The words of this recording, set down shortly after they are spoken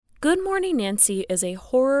Good Morning Nancy is a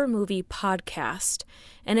horror movie podcast,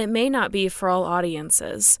 and it may not be for all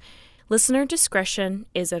audiences. Listener discretion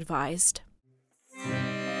is advised.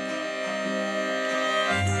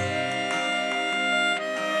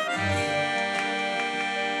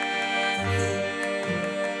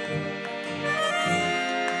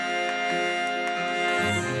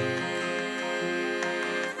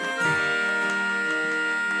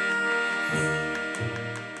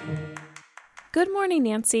 Good morning,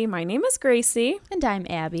 Nancy. My name is Gracie. And I'm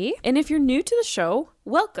Abby. And if you're new to the show,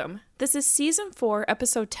 welcome. This is Season 4,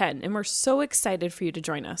 Episode 10, and we're so excited for you to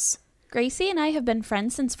join us. Gracie and I have been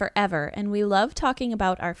friends since forever, and we love talking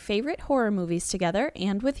about our favorite horror movies together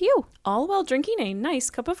and with you. All while drinking a nice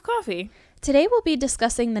cup of coffee. Today we'll be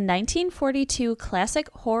discussing the 1942 classic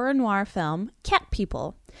horror noir film, Cat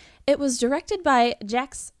People. It was directed by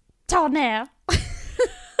Jacques Tourneur.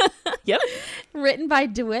 Yep. Written by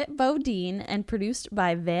DeWitt Bodine and produced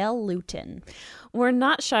by Val Lewton. We're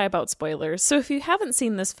not shy about spoilers, so if you haven't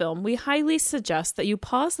seen this film, we highly suggest that you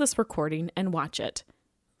pause this recording and watch it.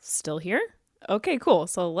 Still here? Okay, cool.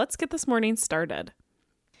 So let's get this morning started.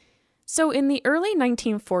 So in the early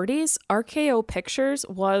 1940s, RKO Pictures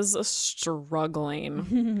was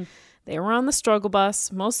struggling. They were on the struggle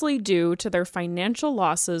bus, mostly due to their financial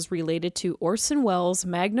losses related to Orson Welles'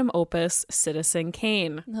 magnum opus, Citizen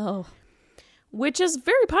Kane. Oh. Which is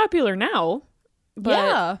very popular now. But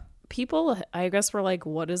yeah. people, I guess, were like,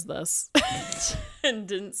 what is this? And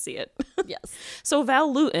didn't see it. Yes. So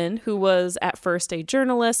Val Lewton, who was at first a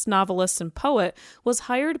journalist, novelist, and poet, was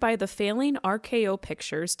hired by the failing RKO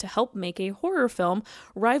Pictures to help make a horror film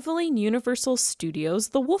rivaling Universal Studios'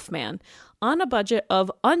 The Wolfman on a budget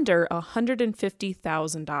of under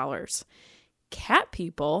 $150,000. Cat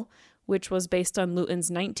People, which was based on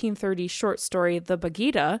Lewton's 1930 short story The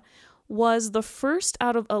Bagheera, was the first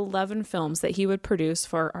out of 11 films that he would produce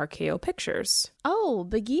for RKO Pictures. Oh,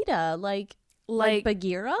 Bagheera, like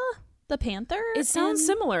Bagheera, the panther? It sounds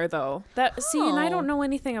similar though. See, and I don't know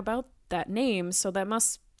anything about that name, so that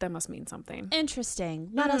must mean something. Interesting.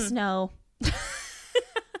 Let us know.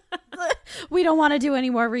 We don't want to do any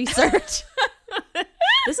more research.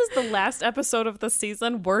 This is the last episode of the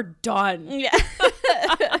season. We're done. Yeah.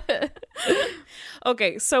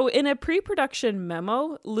 Okay, so in a pre-production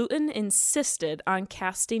memo, Lewton insisted on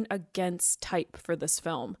casting against type for this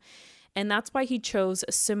film. And that's why he chose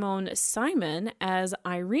Simone Simon as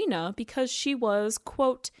Irina, because she was,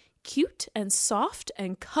 quote, cute and soft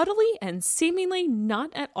and cuddly and seemingly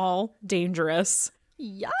not at all dangerous.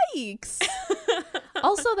 Yikes.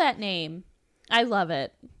 Also that name. I love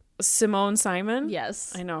it. Simone Simon?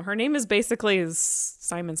 Yes. I know. Her name is basically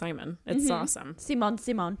Simon. It's awesome.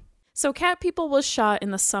 Simone. So Cat People was shot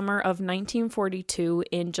in the summer of 1942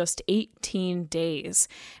 in just 18 days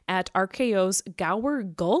at RKO's Gower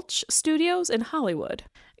Gulch Studios in Hollywood.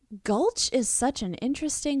 Gulch is such an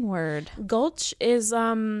interesting word. Gulch is,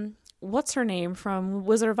 what's her name from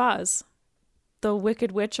Wizard of Oz? The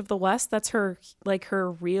Wicked Witch of the West. That's her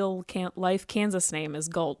real life Kansas name is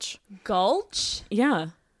Gulch. Gulch? Yeah.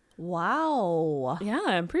 Wow. Yeah,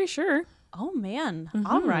 I'm pretty sure. Oh, man.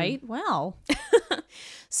 All right. Wow.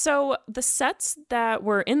 So the sets that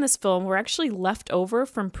were in this film were actually left over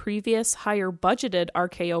from previous higher budgeted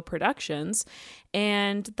RKO productions.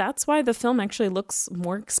 And that's why the film actually looks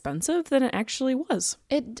more expensive than it actually was.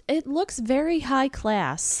 It looks very high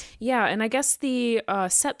class. Yeah. And I guess the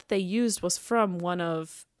set that they used was from one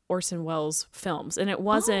of Orson Welles' films. And it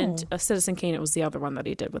wasn't a Citizen Kane. It was the other one that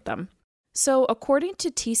he did with them. So according to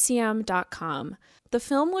TCM.com, the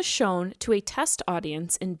film was shown to a test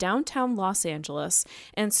audience in downtown Los Angeles,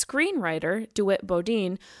 and screenwriter DeWitt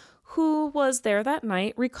Bodine, who was there that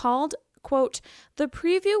night, recalled, quote, the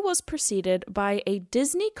preview was preceded by a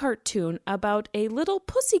Disney cartoon about a little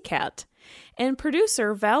pussycat, and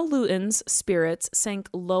producer Val Lewton's spirits sank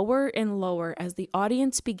lower and lower as the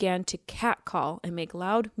audience began to catcall and make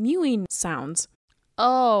loud mewing sounds.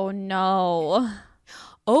 Oh, no.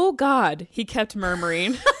 Oh, God, he kept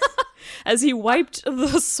murmuring as he wiped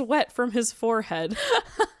the sweat from his forehead.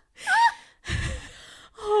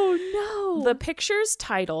 Oh, no. The picture's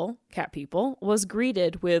title, Cat People, was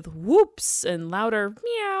greeted with whoops and louder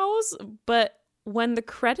meows, but when the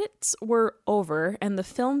credits were over and the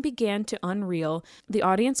film began to unreel, the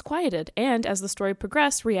audience quieted and, as the story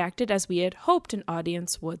progressed, reacted as we had hoped an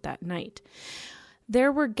audience would that night.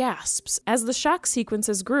 There were gasps. As the shock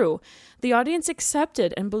sequences grew, the audience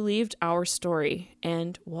accepted and believed our story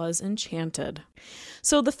and was enchanted.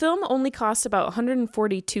 So the film only cost about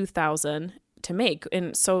 $142,000 to make,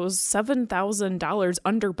 and so it was $7,000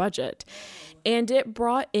 under budget. And it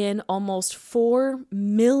brought in almost $4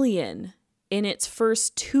 million in its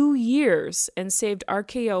first 2 years and saved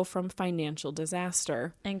RKO from financial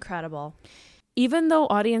disaster. Incredible. Even though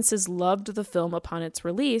audiences loved the film upon its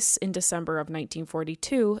release in December of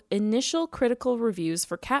 1942, initial critical reviews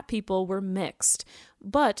for Cat People were mixed,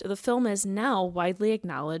 but the film is now widely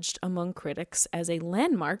acknowledged among critics as a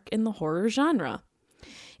landmark in the horror genre.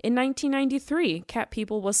 In 1993, Cat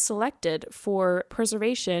People was selected for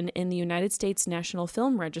preservation in the United States National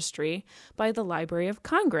Film Registry by the Library of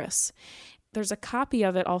Congress. There's a copy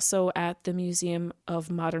of it also at the Museum of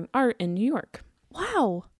Modern Art in New York.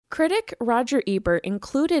 Wow. Critic Roger Ebert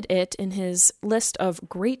included it in his list of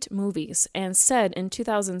great movies and said in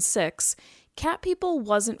 2006, Cat People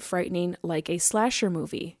wasn't frightening like a slasher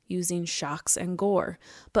movie, using shocks and gore,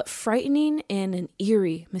 but frightening in an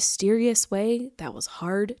eerie, mysterious way that was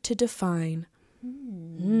hard to define.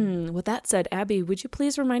 With that said, Abby, would you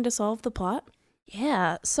please remind us all of the plot?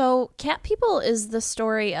 Yeah, so Cat People is the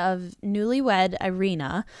story of newlywed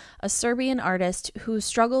Irina, a Serbian artist who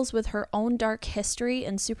struggles with her own dark history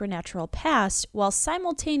and supernatural past while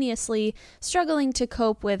simultaneously struggling to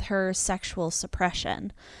cope with her sexual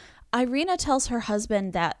suppression. Irina tells her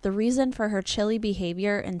husband that the reason for her chilly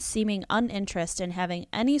behavior and seeming uninterest in having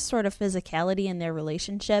any sort of physicality in their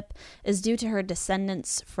relationship is due to her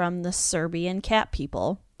descendants from the Serbian cat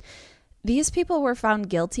people. These people were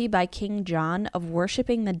found guilty by King John of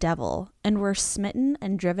worshiping the devil and were smitten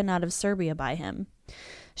and driven out of Serbia by him.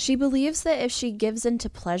 She believes that if she gives in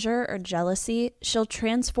to pleasure or jealousy, she'll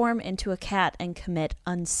transform into a cat and commit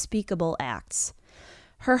unspeakable acts.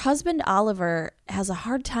 Her husband Oliver has a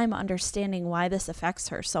hard time understanding why this affects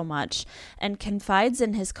her so much and confides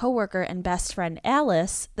in his coworker and best friend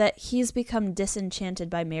Alice that he's become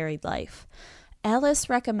disenchanted by married life. Alice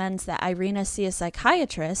recommends that Irina see a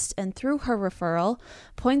psychiatrist and through her referral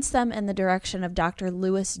points them in the direction of Dr.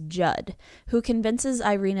 Lewis Judd, who convinces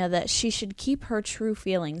Irina that she should keep her true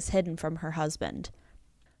feelings hidden from her husband.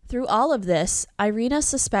 Through all of this, Irina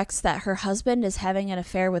suspects that her husband is having an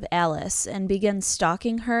affair with Alice and begins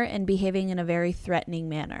stalking her and behaving in a very threatening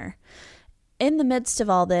manner. In the midst of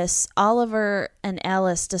all this, Oliver and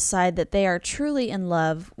Alice decide that they are truly in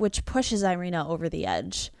love, which pushes Irina over the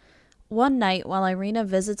edge. One night, while Irina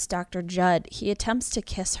visits Dr. Judd, he attempts to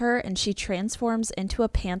kiss her and she transforms into a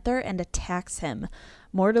panther and attacks him,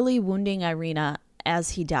 mortally wounding Irina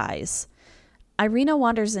as he dies. Irina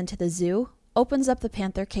wanders into the zoo, opens up the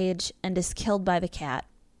panther cage, and is killed by the cat,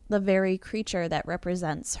 the very creature that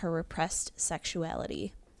represents her repressed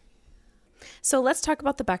sexuality. So let's talk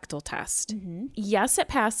about the Bechdel test. Yes, it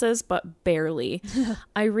passes, but barely.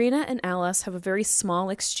 Irina and Alice have a very small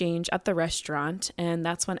exchange at the restaurant, and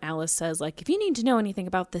that's when Alice says, like, if you need to know anything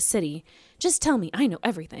about the city, just tell me. I know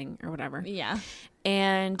everything, or whatever. Yeah.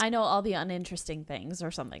 And I know all the uninteresting things, or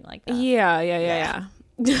something like that. Yeah.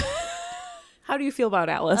 How do you feel about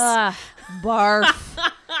Alice? Barf.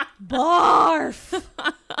 Barf.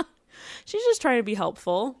 She's just trying to be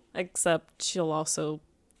helpful, except she'll also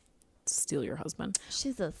steal your husband.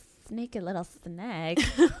 She's a sneaky little snake.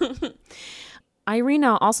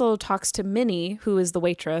 Irina also talks to Minnie, who is the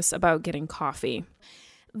waitress, about getting coffee.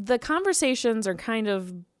 The conversations are kind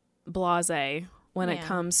of blasé when it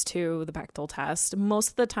comes to the Bechdel test. Most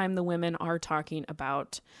of the time, the women are talking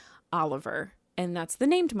about Oliver, and that's the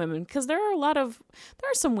named women, because there are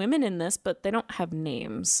some women in this, but they don't have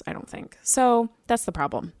names, I don't think. So that's the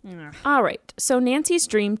problem. All right. So Nancy's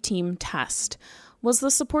Dream Team test. Was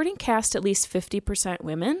the supporting cast at least 50%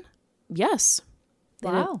 women? Yes.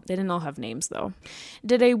 They didn't all have names, though.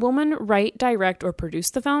 Did a woman write, direct, or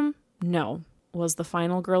produce the film? No. Was the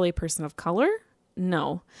final girl a person of color?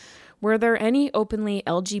 No. Were there any openly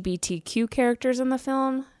LGBTQ characters in the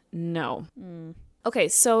film? No. Okay,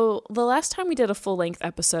 so the last time we did a full-length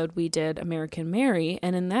episode, we did American Mary,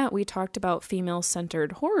 and in that we talked about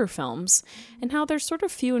female-centered horror films and how they're sort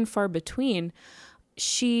of few and far between.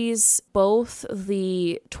 She's both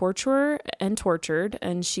the torturer and tortured,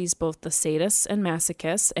 and she's both the sadist and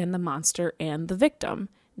masochist and the monster and the victim,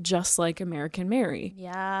 just like American Mary.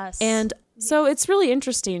 Yes. And so it's really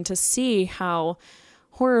interesting to see how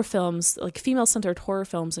horror films, like female-centered horror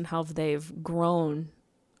films, and how they've grown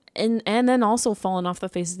and then also fallen off the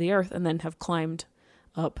face of the earth and then have climbed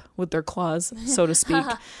up with their claws, so to speak,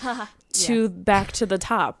 back to the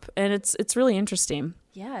top. And it's really interesting.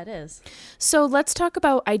 Yeah, it is. So let's talk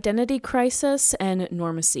about identity crisis and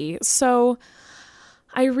normacy. So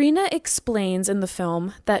Irina explains in the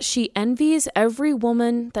film that she envies every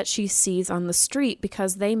woman that she sees on the street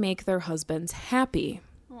because they make their husbands happy.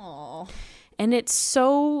 Aww. And it's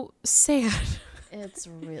so sad. It's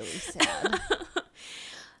really sad.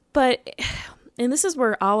 And this is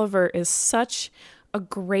where Oliver is such a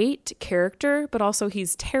great character, but also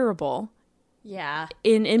he's terrible. Yeah.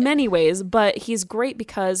 In many ways, but he's great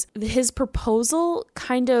because his proposal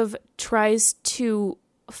kind of tries to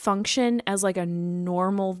function as like a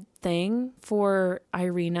normal thing for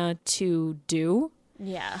Irina to do.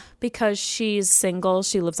 Yeah. Because she's single,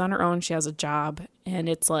 she lives on her own, she has a job, and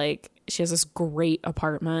it's like she has this great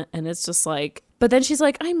apartment, and it's just like, but then she's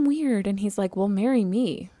like, I'm weird, and he's like, well, marry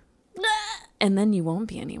me. And then you won't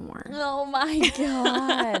be anymore. Oh my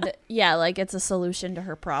God. Yeah, like it's a solution to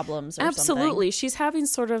her problems or Absolutely. something. She's having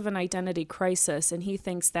sort of an identity crisis, and he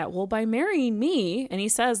thinks that, well, by marrying me, and he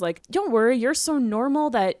says, like, don't worry, you're so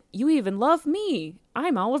normal that you even love me.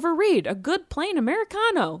 I'm Oliver Reed, a good plain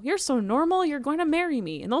Americano. You're so normal, you're going to marry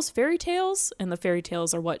me. And those fairy tales, and the fairy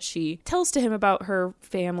tales are what she tells to him about her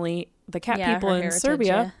family, the cat people in heritage,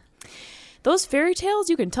 Serbia. yeah. Those fairy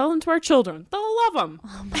tales, you can tell them to our children. They'll love them.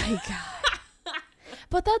 Oh my God.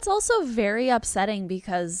 But that's also very upsetting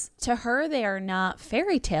because to her, they are not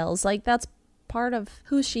fairy tales. Like, that's part of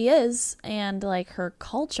who she is and, like, her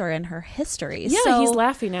culture and her history. Yeah, so, he's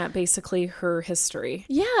laughing at basically her history.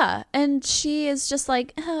 Yeah, and she is just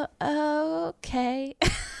like, okay.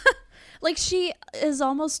 Like, she is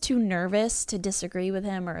almost too nervous to disagree with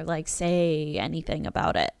him or, like, say anything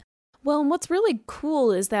about it. Well, and what's really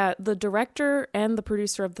cool is that the director and the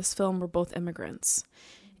producer of this film were both immigrants.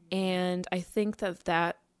 And I think that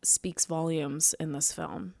that speaks volumes in this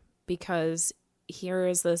film because here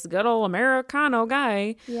is this good old Americano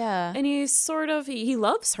guy. Yeah. And he's sort of, he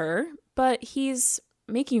loves her, but he's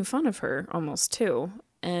making fun of her almost too.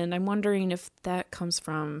 And I'm wondering if that comes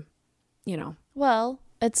from, you know. Well,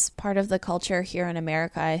 it's part of the culture here in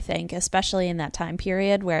America, I think, especially in that time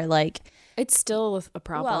period where, like, it's still a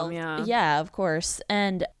problem, Yeah, of course.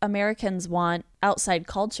 And Americans want outside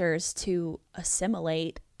cultures to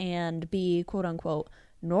assimilate and be, quote unquote,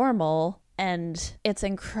 normal. And it's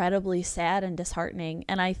incredibly sad and disheartening.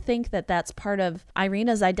 And I think that that's part of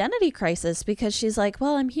Irina's identity crisis because she's like,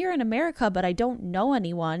 well, I'm here in America, but I don't know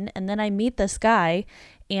anyone. And then I meet this guy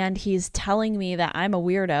and he's telling me that I'm a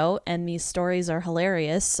weirdo and these stories are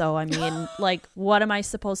hilarious. So, I mean, like, what am I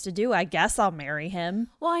supposed to do? I guess I'll marry him.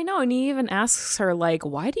 Well, I know. And he even asks her, like,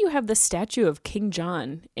 why do you have this statue of King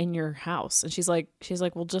John in your house? And she's like,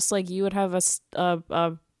 well, just like you would have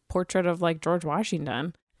a portrait of, like, George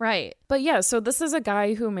Washington. Right. But yeah, so this is a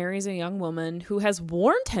guy who marries a young woman who has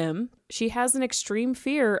warned him. She has an extreme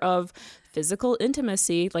fear of physical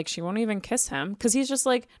intimacy. Like, she won't even kiss him because he's just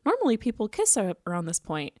like, normally people kiss around this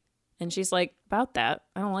point. And she's like, about that,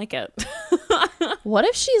 I don't like it. What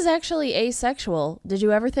if she's actually asexual? Did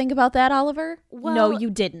you ever think about that, Oliver? Well, no, you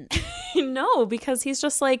didn't. No, because he's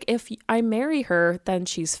just like, if I marry her, then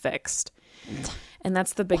she's fixed. And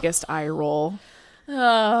that's the biggest eye roll.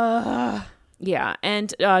 Yeah,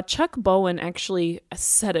 and Chuck Bowen actually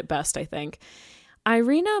said it best, I think.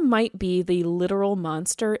 Irina might be the literal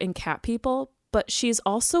monster in Cat People, but she's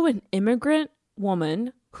also an immigrant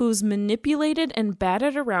woman who's manipulated and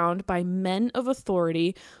batted around by men of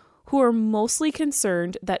authority who are mostly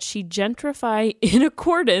concerned that she gentrify in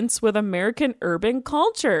accordance with American urban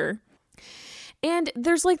culture. And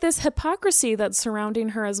there's like this hypocrisy that's surrounding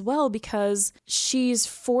her as well because she's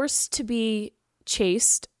forced to be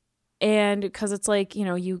chaste. And because it's like, you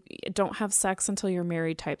know, you don't have sex until you're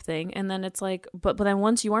married type thing. And then it's like, but then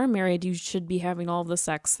once you are married, you should be having all of the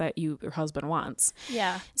sex that your husband wants.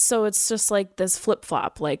 Yeah. So it's just like this flip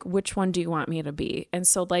flop, like, which one do you want me to be? And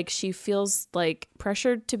so like she feels like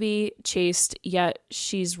pressured to be chaste, yet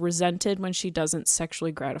she's resented when she doesn't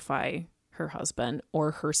sexually gratify her husband or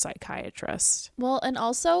her psychiatrist. Well, and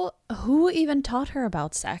also, who even taught her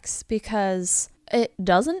about sex? Because it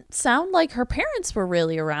doesn't sound like her parents were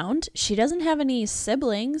really around. She doesn't have any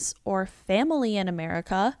siblings or family in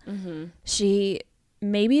America. Mm-hmm. She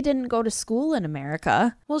maybe didn't go to school in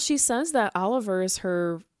America. Well, she says that Oliver is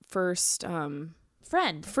her first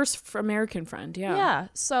friend. First American friend, yeah. Yeah,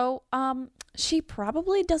 so she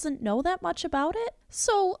probably doesn't know that much about it.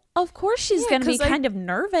 So, of course, she's going to be kind of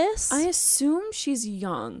nervous. I assume she's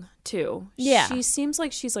young, too. Yeah. She seems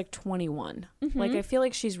like she's like 21. Mm-hmm. Like, I feel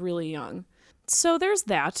like she's really young. So there's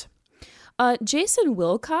that. Jason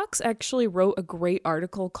Wilcox actually wrote a great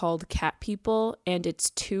article called Cat People and Its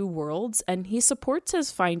Two Worlds, and he supports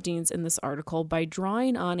his findings in this article by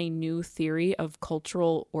drawing on a new theory of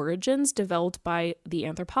cultural origins developed by the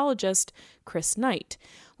anthropologist Chris Knight.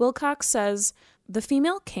 Wilcox says, the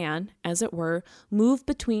female can, as it were, move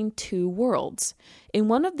between two worlds. In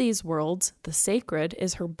one of these worlds, the sacred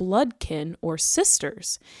is her bloodkin or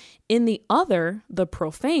sisters. In the other, the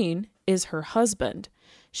profane, is her husband.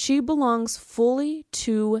 She belongs fully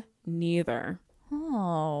to neither.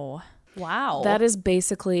 Oh. Wow. That is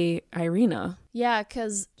basically Irina. Yeah,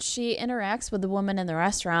 because she interacts with the woman in the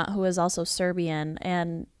restaurant who is also Serbian,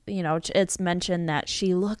 and it's mentioned that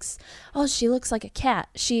she looks like a cat.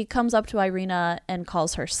 She comes up to Irina and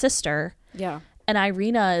calls her sister. Yeah. And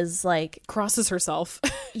Irina is like, crosses herself.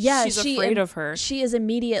 Yeah, she's afraid of her. She is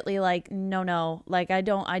immediately like, no, like I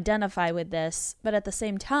don't identify with this. But at the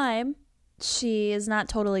same time, she is not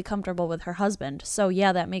totally comfortable with her husband. So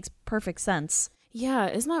yeah, that makes perfect sense. Yeah,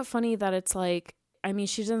 isn't that funny that it's like, I mean,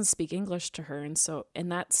 she doesn't speak English to her,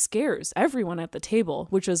 and that scares everyone at the table,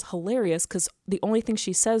 which is hilarious because the only thing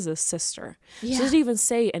she says is sister. Yeah. She doesn't even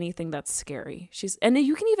say anything that's scary. And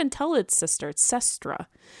you can even tell it's sister. It's sestra,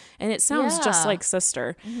 and it sounds just like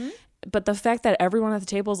sister. Mm-hmm. But the fact that everyone at the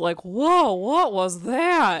table is like, "Whoa, what was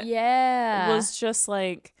that?" Yeah, it was just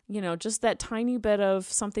like, just that tiny bit of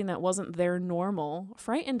something that wasn't their normal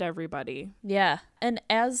frightened everybody. Yeah, and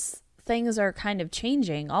as things are kind of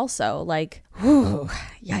changing also, like, whew,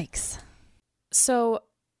 yikes. So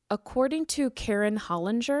according to Karen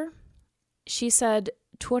Hollinger, she said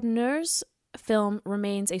Tourneur's film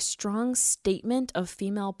remains a strong statement of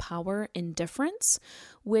female power and difference,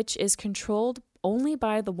 which is controlled only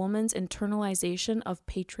by the woman's internalization of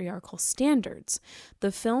patriarchal standards.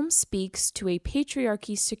 The film speaks to a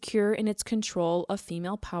patriarchy secure in its control of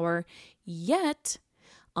female power, yet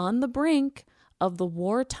on the brink of the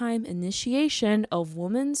wartime initiation of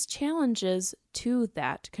women's challenges to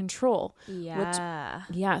that control. Yeah.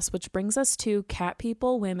 Which brings us to Cat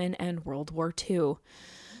People, Women, and World War II.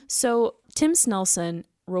 So Tim Snelson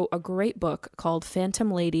wrote a great book called Phantom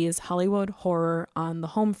Ladies, Hollywood Horror on the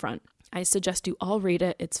Home Front. I suggest you all read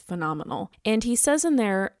it. It's phenomenal. And he says in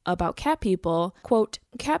there about Cat People, quote,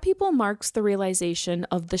 Cat People marks the realization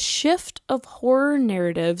of the shift of horror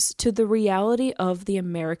narratives to the reality of the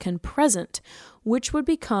American present, which would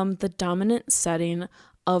become the dominant setting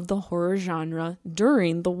of the horror genre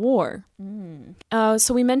during the war.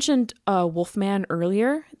 So we mentioned Wolfman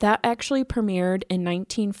earlier. That actually premiered in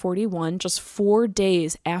 1941, just 4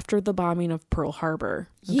 days after the bombing of Pearl Harbor.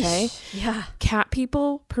 Okay? Yeesh. Yeah. Cat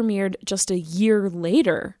People premiered just a year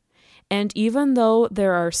later. And even though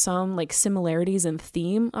there are some like similarities in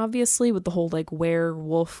theme, obviously, with the whole like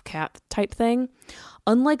werewolf cat type thing,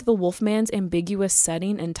 unlike the Wolfman's ambiguous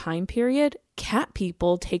setting and time period, Cat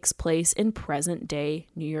People takes place in present day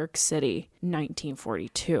New York City,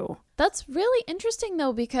 1942. That's really interesting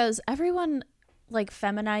though, because everyone like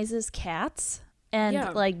feminizes cats.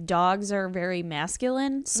 And like dogs are very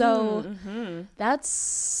masculine. So that's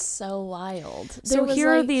so wild. So here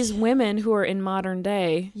are these women who are in modern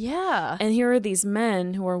day. Yeah. And here are these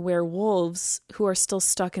men who are werewolves who are still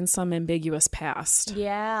stuck in some ambiguous past.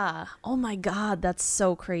 Yeah. Oh my God. That's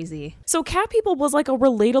so crazy. So Cat People was like a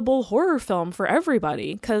relatable horror film for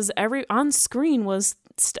everybody because on screen was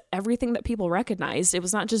everything that people recognized. It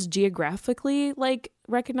was not just geographically like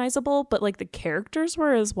recognizable, but like the characters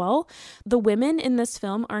were as well. The women in this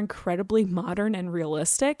film are incredibly modern and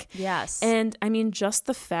realistic. Yes. And I mean, just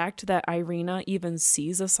the fact that Irina even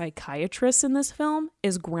sees a psychiatrist in this film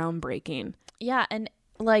is groundbreaking. Yeah. And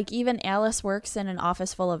like even Alice works in an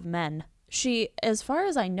office full of men. She, as far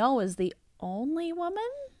as I know, is the only woman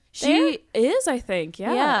She is, I think.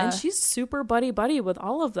 Yeah. And she's super buddy with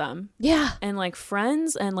all of them. Yeah. And like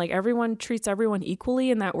friends, and like everyone treats everyone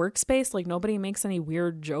equally in that workspace. Like nobody makes any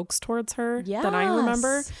weird jokes towards her that I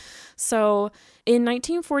remember. So in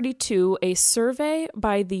 1942, a survey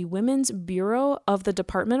by the Women's Bureau of the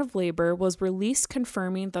Department of Labor was released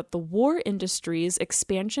confirming that the war industry's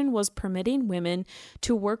expansion was permitting women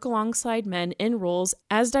to work alongside men in roles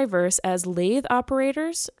as diverse as lathe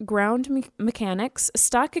operators, ground mechanics,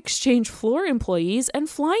 stock exchange floor employees, and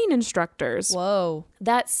flying instructors. Whoa.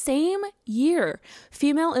 That same year,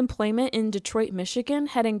 female employment in Detroit, Michigan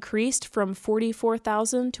had increased from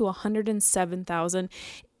 44,000 to 107,000,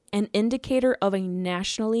 an indicator of a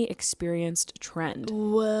nationally experienced trend.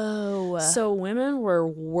 Whoa. So women were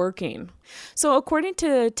working. So according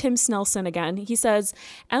to Tim Snelson again, he says,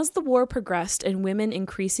 as the war progressed and women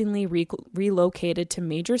increasingly relocated to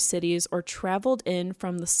major cities or traveled in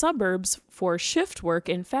from the suburbs for shift work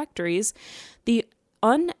in factories, the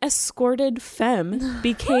unescorted femme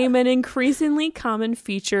became an increasingly common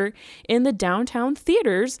feature in the downtown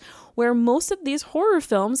theaters where most of these horror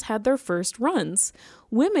films had their first runs.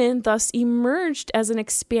 Women thus emerged as an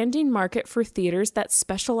expanding market for theaters that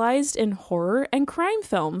specialized in horror and crime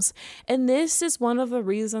films. And this is one of the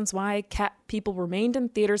reasons why Cat People remained in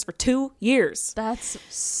theaters for 2 years. That's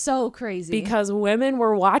so crazy. Because women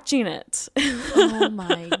were watching it. Oh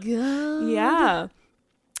my God. Yeah.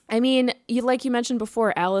 I mean, like you mentioned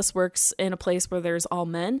before, Alice works in a place where there's all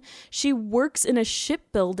men. She works in a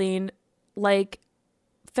shipbuilding like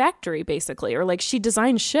factory basically, or like she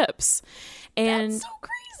designed ships. And that's so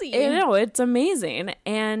crazy. I know, it's amazing.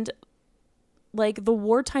 And like the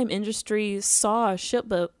wartime industry saw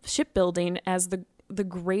shipbuilding as the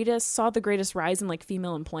greatest rise in like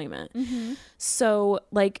female employment. Mm-hmm. So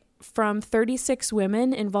like from 36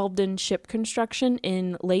 women involved in ship construction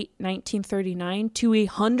in late 1939 to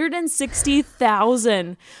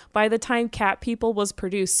 160,000 by the time Cat People was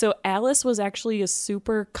produced. So Alice was actually a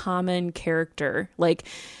super common character. Like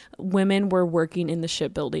women were working in the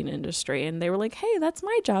shipbuilding industry and they were like, hey, that's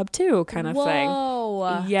my job too, kind of thing.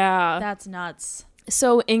 Whoa. Yeah. That's nuts.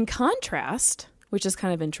 So in contrast, which is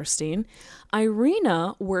kind of interesting,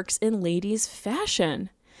 Irina works in ladies'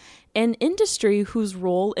 fashion, an industry whose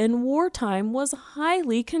role in wartime was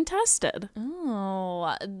highly contested.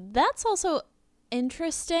 Oh, that's also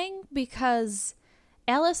interesting because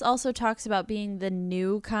Alice also talks about being the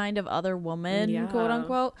new kind of other woman, quote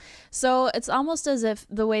unquote. So it's almost as if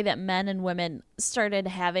the way that men and women started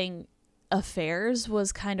having affairs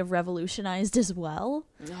was kind of revolutionized as well.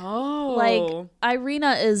 Oh. Like,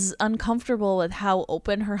 Irina is uncomfortable with how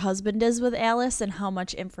open her husband is with Alice and how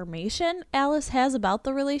much information Alice has about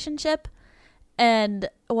the relationship. And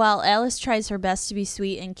while Alice tries her best to be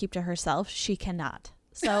sweet and keep to herself, she cannot.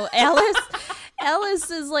 So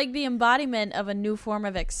Alice is like the embodiment of a new form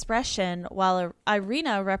of expression, while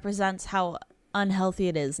Irina represents how unhealthy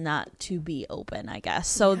it is not to be open, I guess.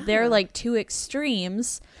 So they're like two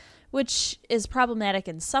extremes, which is problematic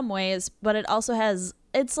in some ways, but it also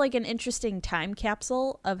it's like an interesting time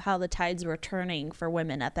capsule of how the tides were turning for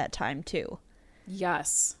women at that time too.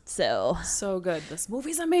 Yes. So good. This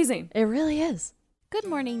movie's amazing. It really is. Good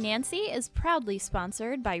Morning Nancy is proudly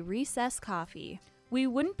sponsored by Recess Coffee. We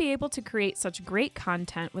wouldn't be able to create such great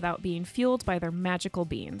content without being fueled by their magical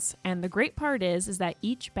beans. And the great part is that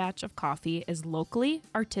each batch of coffee is locally,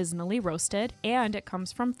 artisanally roasted, and it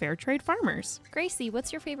comes from fair trade farmers. Gracie,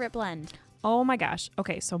 what's your favorite blend? Oh my gosh.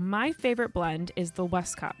 Okay, so my favorite blend is the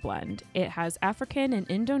Westcott blend. It has African and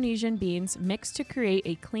Indonesian beans mixed to create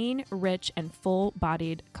a clean, rich, and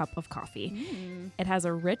full-bodied cup of coffee. It has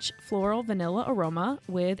a rich floral vanilla aroma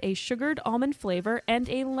with a sugared almond flavor and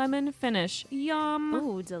a lemon finish. Yum!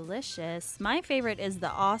 Ooh, delicious. My favorite is the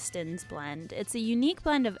Austin's blend. It's a unique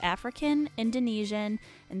blend of African, Indonesian,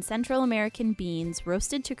 and Central American beans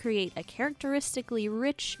roasted to create a characteristically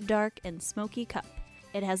rich, dark, and smoky cup.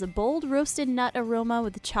 It has a bold roasted nut aroma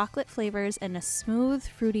with chocolate flavors and a smooth,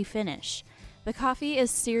 fruity finish. The coffee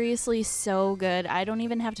is seriously so good. I don't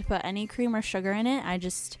even have to put any cream or sugar in it. I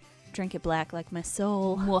just drink it black like my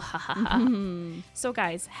soul. So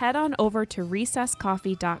guys, head on over to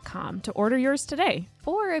recesscoffee.com to order yours today.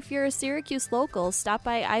 Or if you're a Syracuse local, stop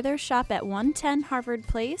by either shop at 110 Harvard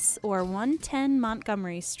Place or 110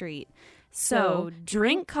 Montgomery Street. So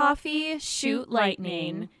drink coffee, shoot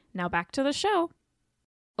lightning. Now back to the show.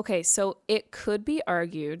 Okay, so it could be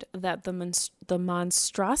argued that the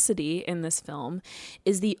monstrosity in this film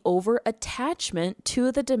is the over-attachment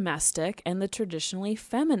to the domestic and the traditionally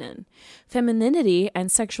feminine. Femininity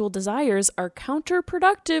and sexual desires are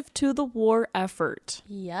counterproductive to the war effort.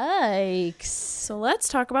 Yikes. So let's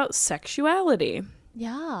talk about sexuality.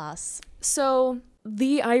 Yes. So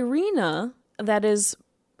the Irina that is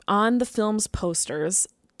on the film's posters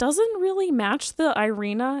doesn't really match the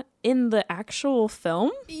Irina in the actual film.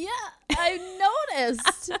 Yeah, I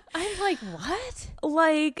noticed. I'm like, what?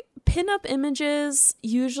 Like, pinup images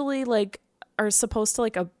usually like are supposed to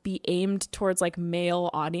like be aimed towards like male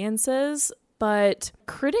audiences, but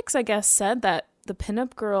critics, I guess, said that the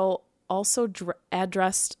pinup girl also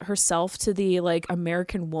addressed herself to the like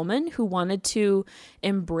American woman who wanted to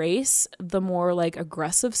embrace the more like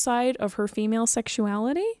aggressive side of her female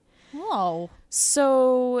sexuality. Whoa.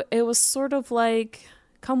 So it was sort of like,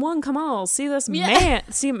 come on, see this man,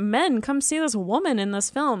 see men, come see this woman in this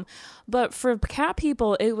film. But for Cat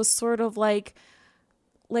People, it was sort of like,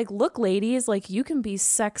 look, ladies, like you can be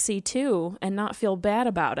sexy too and not feel bad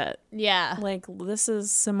about it. Yeah. Like this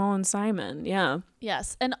is Simone Simon. Yeah.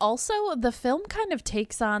 Yes. And also the film kind of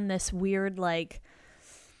takes on this weird, like,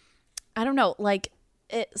 I don't know, like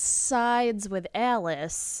it sides with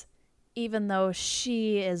Alice even though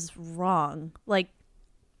she is wrong. Like,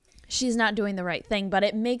 she's not doing the right thing, but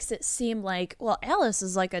it makes it seem like, well, Alice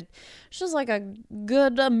is like she's like a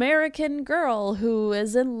good American girl who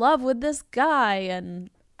is in love with this guy, and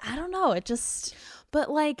I don't know, it just...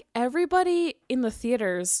 But like everybody in the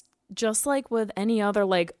theaters, just like with any other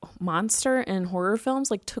like monster and horror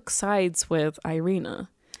films, like took sides with Irina.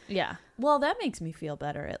 Yeah. Well, that makes me feel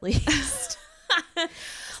better at least.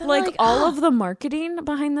 Like all of the marketing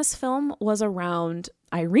behind this film was around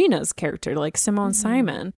Irina's character, like Simone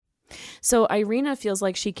Simon. So Irina feels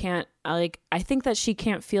like she can't, I think that she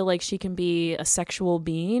can't feel like she can be a sexual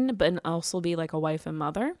being, but also be like a wife and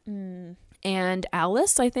mother. And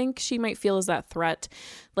Alice, I think she might feel as that threat.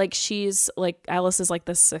 Like Alice is like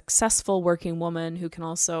this successful working woman who can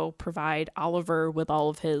also provide Oliver with all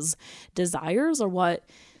of his desires, or what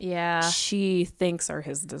she thinks are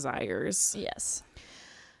his desires. Yes.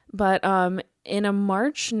 But in a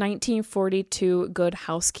March 1942 Good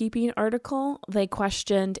Housekeeping article, they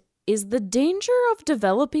questioned, is the danger of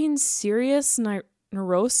developing serious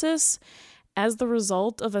neurosis as the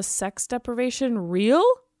result of a sex deprivation real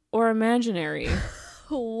or imaginary?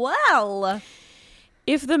 Well,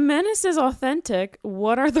 if the menace is authentic,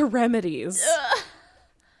 what are the remedies?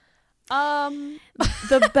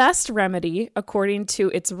 The best remedy, according to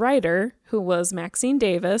its writer, who was Maxine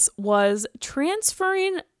Davis, was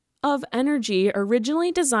transferring of energy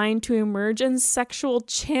originally designed to emerge in sexual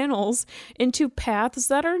channels into paths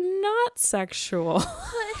that are not sexual.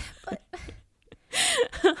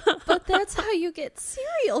 But that's how you get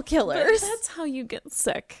serial killers. That's how you get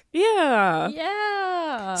sick. Yeah.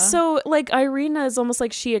 Yeah. So like Irina is almost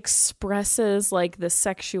like she expresses like the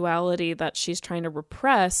sexuality that she's trying to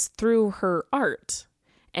repress through her art.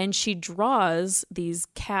 And she draws these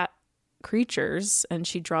cat creatures, and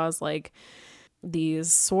she draws like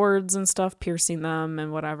these swords and stuff piercing them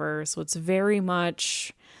and whatever. So it's very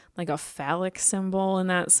much like a phallic symbol in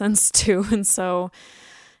that sense too. And so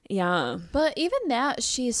yeah. But even that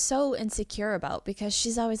she's so insecure about, because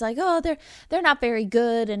she's always like, oh, they're not very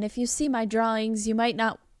good, and if you see my drawings you might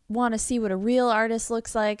not want to see what a real artist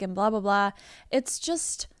looks like, and blah blah blah. It's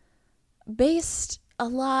just based a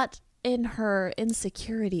lot in her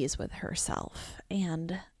insecurities with herself,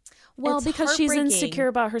 and well, it's because she's heartbreaking. insecure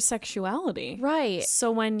about her sexuality. Right. So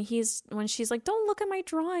when she's like, don't look at my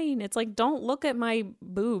drawing, it's like, don't look at my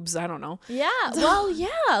boobs. I don't know. Yeah. Well,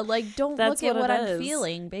 yeah. Like, don't That's look at what I'm is.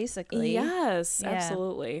 feeling, basically. Yes, Yeah.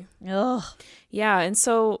 absolutely. Ugh. Yeah. And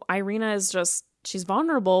so Irina is just, she's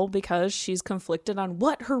vulnerable because she's conflicted on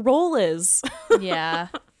what her role is. Yeah.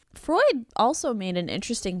 Freud also made an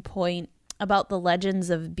interesting point about the legends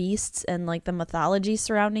of beasts and like the mythology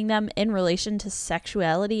surrounding them in relation to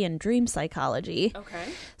sexuality and dream psychology. Okay.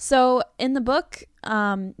 So in the book,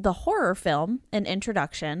 the horror film, An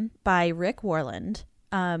Introduction by Rick Warland,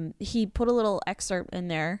 he put a little excerpt in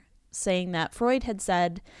there saying that Freud had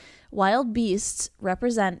said, wild beasts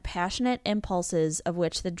represent passionate impulses of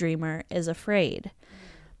which the dreamer is afraid.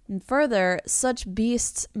 And further, such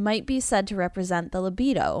beasts might be said to represent the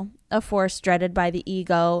libido, a force dreaded by the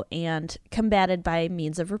ego and combated by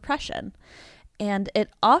means of repression. And it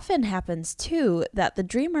often happens, too, that the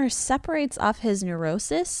dreamer separates off his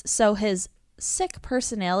neurosis, so his sick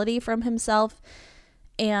personality, from himself,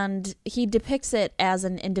 and he depicts it as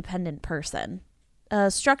an independent person.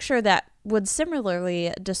 A structure that would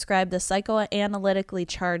similarly describe the psychoanalytically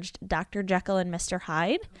charged Dr. Jekyll and Mr.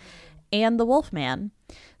 Hyde and the Wolfman.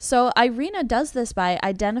 So Irina does this by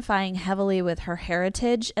identifying heavily with her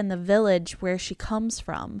heritage and the village where she comes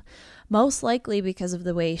from, most likely because of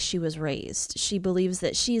the way she was raised. She believes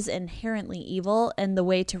that she's inherently evil, and the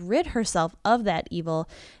way to rid herself of that evil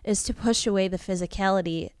is to push away the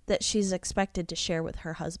physicality that she's expected to share with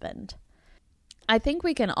her husband. I think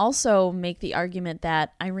we can also make the argument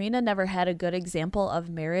that Irina never had a good example of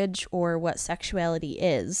marriage or what sexuality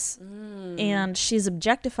is. And she's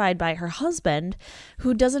objectified by her husband,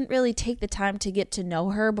 who doesn't really take the time to get to know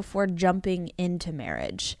her before jumping into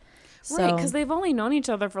marriage. Right, because they've only known each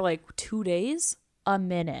other for like 2 days. A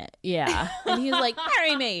minute, yeah. And he's like,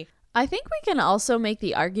 marry me. I think we can also make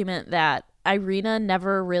the argument that Irina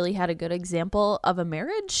never really had a good example of a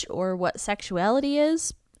marriage or what sexuality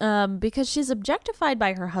is. Because she's objectified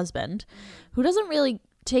by her husband, who doesn't really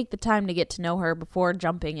take the time to get to know her before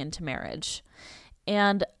jumping into marriage.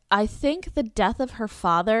 And I think the death of her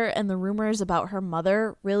father and the rumors about her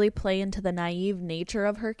mother really play into the naive nature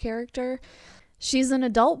of her character. She's an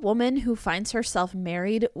adult woman who finds herself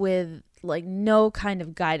married with like no kind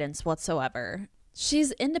of guidance whatsoever.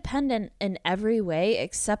 She's independent in every way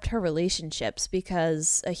except her relationships,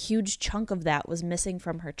 because a huge chunk of that was missing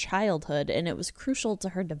from her childhood, and it was crucial to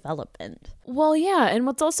her development. Well, yeah, and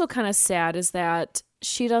what's also kind of sad is that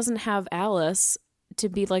she doesn't have Alice to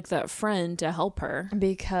be like that friend to help her.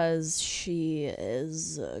 Because she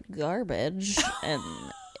is garbage, and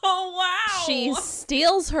oh, wow! she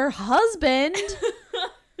steals her husband.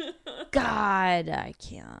 God, I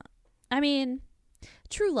can't. I mean,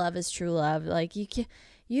 true love is true love. Like,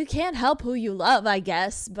 you can't help who you love, I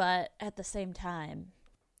guess, but at the same time.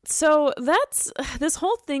 So that's this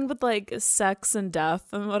whole thing with like sex and death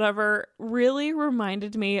and whatever really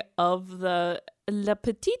reminded me of the La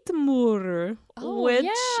Petite Mort, which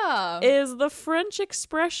is the French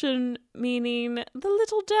expression meaning the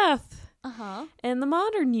little death. And the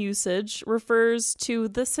modern usage refers to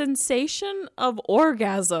the sensation of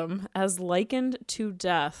orgasm as likened to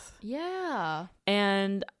death. Yeah.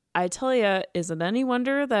 And I tell ya, is it any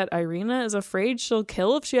wonder that Irina is afraid she'll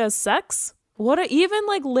kill if she has sex? Even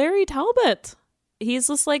like Larry Talbot. He's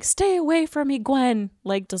just like, stay away from me, Gwen.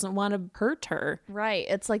 Like, doesn't want to hurt her. Right.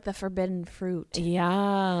 It's like the forbidden fruit.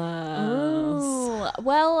 Yeah.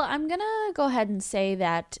 Well, I'm going to go ahead and say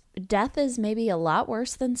that death is maybe a lot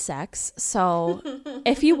worse than sex. So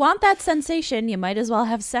if you want that sensation, you might as well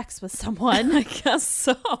have sex with someone. I guess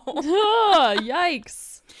so.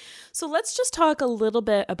 Yikes. So let's just talk a little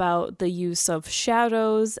bit about the use of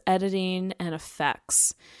shadows, editing, and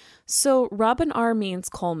effects. So Robin R. Means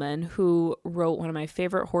Coleman, who wrote one of my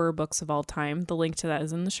favorite horror books of all time, the link to that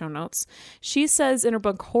is in the show notes, she says in her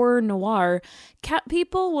book Horror Noir, Cat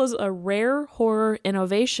People was a rare horror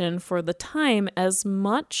innovation for the time, as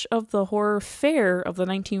much of the horror fare of the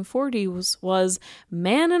 1940s was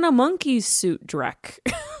man in a monkey suit dreck.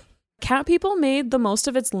 Cat People made the most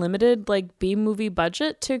of its limited B-movie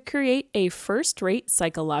budget to create a first-rate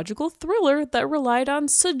psychological thriller that relied on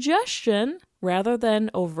suggestion rather than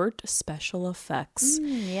overt special effects.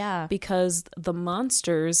 Yeah. Because the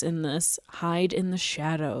monsters in this hide in the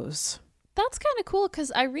shadows. That's kind of cool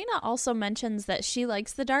because Irina also mentions that she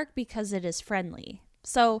likes the dark because it is friendly.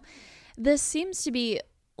 So this seems to be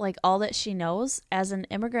like all that she knows as an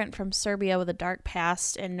immigrant from Serbia with a dark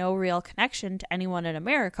past and no real connection to anyone in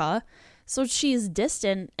America. So she's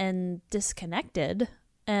distant and disconnected.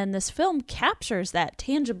 And this film captures that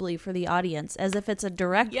tangibly for the audience as if it's a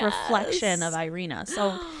direct reflection of Irina.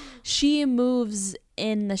 So she moves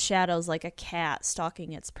in the shadows like a cat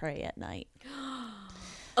stalking its prey at night.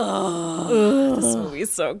 This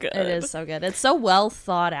movie's so good. It is so good. It's so well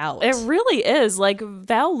thought out. It really is.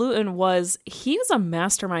 Val Lewton he was a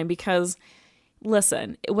mastermind because,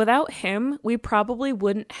 listen, without him, we probably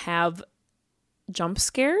wouldn't have jump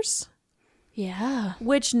scares. Yeah.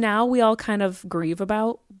 Which now we all kind of grieve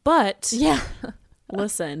about. But yeah,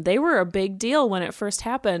 listen, they were a big deal when it first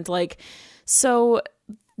happened. There's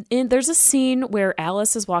a scene where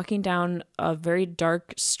Alice is walking down a very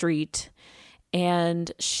dark street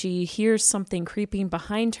and she hears something creeping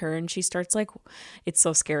behind her and she starts it's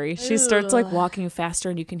so scary. She starts walking faster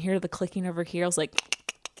and you can hear the clicking of her heels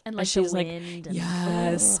and she's the wind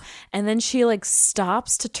yes. And then she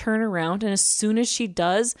stops to turn around and as soon as she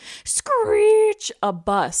does, screech, a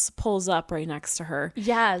bus pulls up right next to her.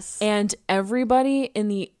 Yes. And everybody in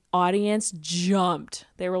the audience jumped.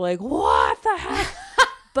 They were like, what the heck?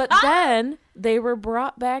 But then they were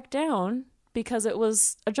brought back down because it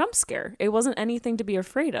was a jump scare. It wasn't anything to be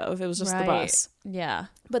afraid of. It was just the bus. Yeah.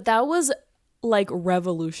 But that was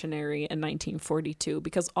revolutionary in 1942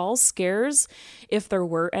 because all scares, if there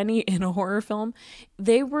were any in a horror film,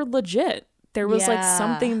 they were legit. There was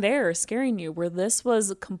something there scaring you, where this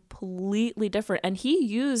was completely different. And he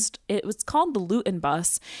used, it was called the Luton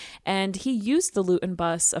bus, and he used the Luton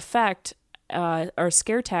bus effect or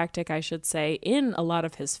scare tactic, I should say, in a lot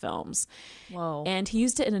of his films. Whoa. And he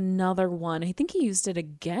used it in another one. I think he used it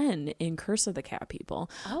again in Curse of the Cat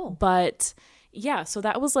People. Oh. But yeah, so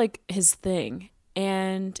that was his thing.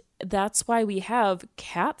 And that's why we have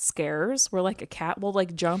cat scares where a cat will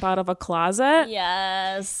jump out of a closet.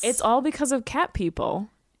 Yes. It's all because of Cat People.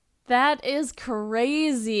 That is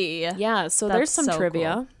crazy. Yeah, so That's there's some so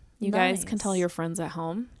trivia. cool. You guys can tell your friends at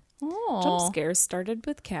home. Oh. Jump scares started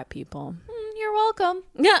with Cat People. You're welcome.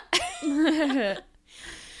 Yeah.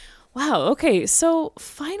 Wow. Okay. So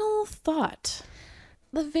final thought.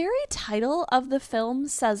 The very title of the film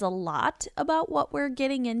says a lot about what we're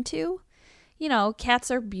getting into. You know,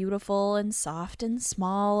 cats are beautiful and soft and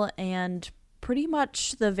small and pretty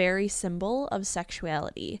much the very symbol of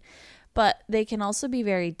sexuality. But they can also be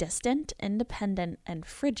very distant, independent, and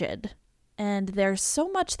frigid. And there's so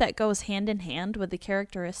much that goes hand in hand with the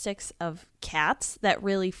characteristics of cats that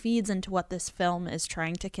really feeds into what this film is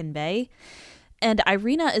trying to convey. And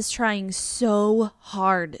Irina is trying so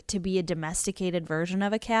hard to be a domesticated version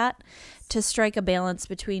of a cat, to strike a balance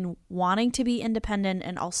between wanting to be independent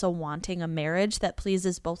and also wanting a marriage that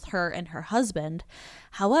pleases both her and her husband.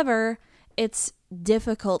 However, it's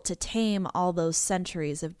difficult to tame all those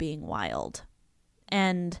centuries of being wild.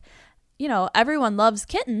 And, you know, everyone loves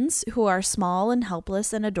kittens who are small and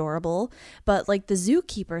helpless and adorable, but like the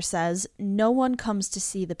zookeeper says, no one comes to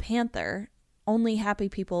see the panther. Only happy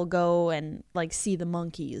people go and see the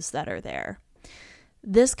monkeys that are there.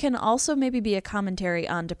 This can also maybe be a commentary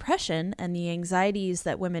on depression and the anxieties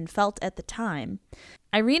that women felt at the time.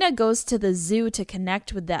 Irina goes to the zoo to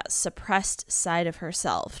connect with that suppressed side of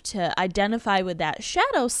herself, to identify with that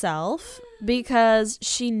shadow self, because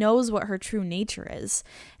she knows what her true nature is,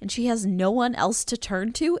 and she has no one else to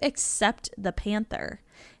turn to except the panther.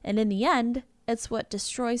 And in the end, it's what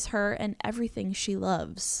destroys her and everything she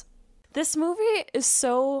loves. This movie is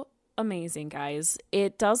so amazing, guys.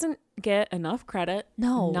 It doesn't get enough credit.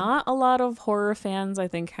 No. Not a lot of horror fans, I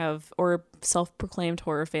think, or self-proclaimed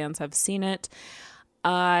horror fans have seen it.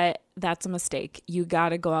 That's a mistake. You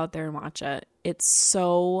gotta go out there and watch it. It's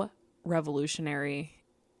so revolutionary.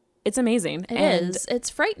 It's amazing. It is. It's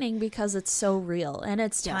frightening because it's so real and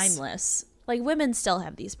it's timeless. Like, women still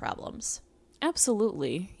have these problems.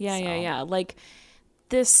 Absolutely. Yeah. Like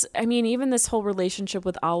this, I mean, even this whole relationship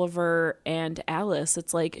with Oliver and Alice,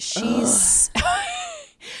 it's like she's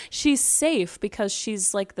she's safe because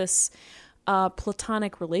she's like this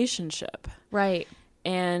platonic relationship. Right.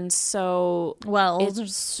 And so, well,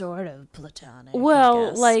 it's sort of platonic.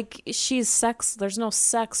 Well, like she's sex. There's no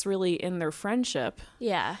sex really in their friendship.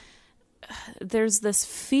 Yeah. There's this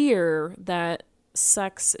fear that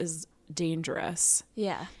sex is dangerous.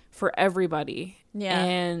 Yeah. For everybody. Yeah.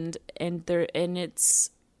 And it's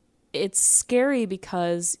scary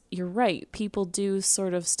because you're right. People do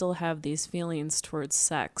sort of still have these feelings towards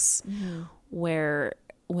sex, where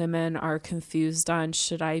women are confused on,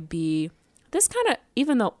 should I be this kind of,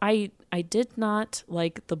 even though I did not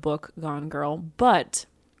like the book Gone Girl, but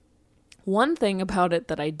one thing about it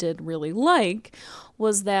that I did really like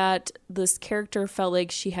was that this character felt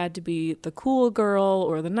like she had to be the cool girl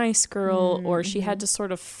or the nice girl, or she had to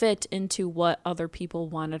sort of fit into what other people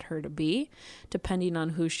wanted her to be, depending on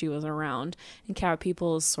who she was around. And Cat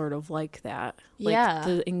People is sort of like that. Like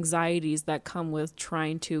the anxieties that come with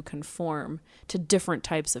trying to conform to different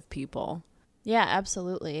types of people. Yeah,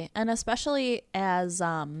 absolutely. And especially as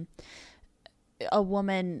a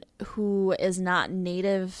woman who is not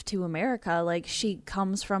native to America, like she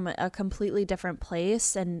comes from a completely different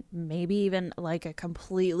place and maybe even like a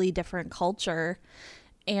completely different culture,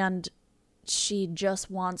 and she just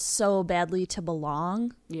wants so badly to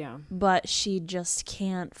belong. Yeah. But she just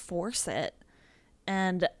can't force it.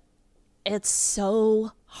 And it's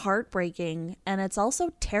so heartbreaking, and it's also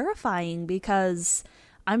terrifying because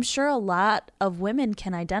I'm sure a lot of women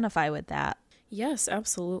can identify with that. Yes,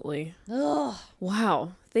 absolutely. Ugh.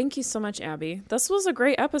 Wow. Thank you so much, Abby. This was a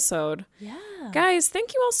great episode. Yeah. Guys,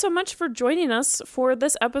 thank you all so much for joining us for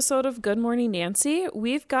this episode of Good Morning Nancy.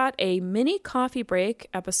 We've got a mini coffee break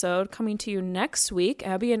episode coming to you next week.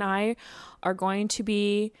 Abby and I are going to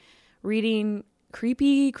be reading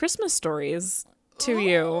creepy Christmas stories to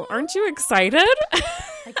you. Aren't you excited?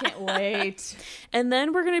 I can't wait. And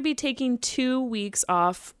then we're going to be taking 2 weeks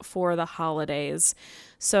off for the holidays.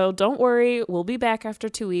 So don't worry, we'll be back after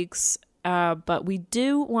 2 weeks. But we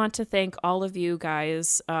do want to thank all of you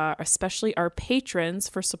guys, especially our patrons,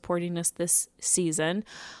 for supporting us this season.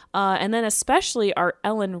 And then especially our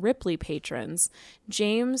Ellen Ripley patrons,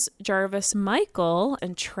 James, Jarvis, Michael,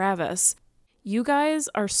 and Travis. You guys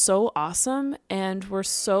are so awesome, and we're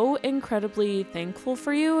so incredibly thankful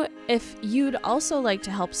for you. If you'd also like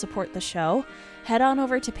to help support the show, head on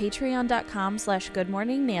over to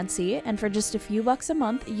patreon.com/goodmorningnancy, and for just a few bucks a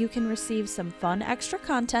month, you can receive some fun extra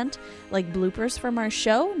content like bloopers from our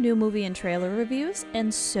show, new movie and trailer reviews,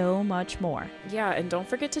 and so much more. Yeah, and don't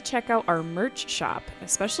forget to check out our merch shop,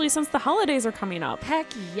 especially since the holidays are coming up. Heck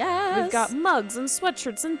yes! We've got mugs and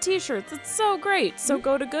sweatshirts and t-shirts. It's so great. So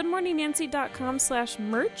go to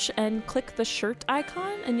goodmorningnancy.com/merch and click the shirt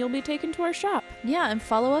icon, and you'll be taken to our shop. Yeah, and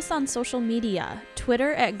follow us on social media.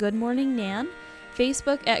 Twitter at GoodMorningNan,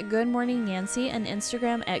 Facebook at Good Morning Nancy, and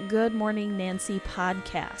Instagram at Good Morning Nancy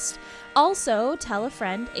Podcast. Also, tell a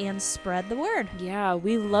friend and spread the word. Yeah,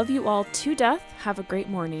 we love you all to death. Have a great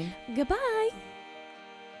morning. Goodbye.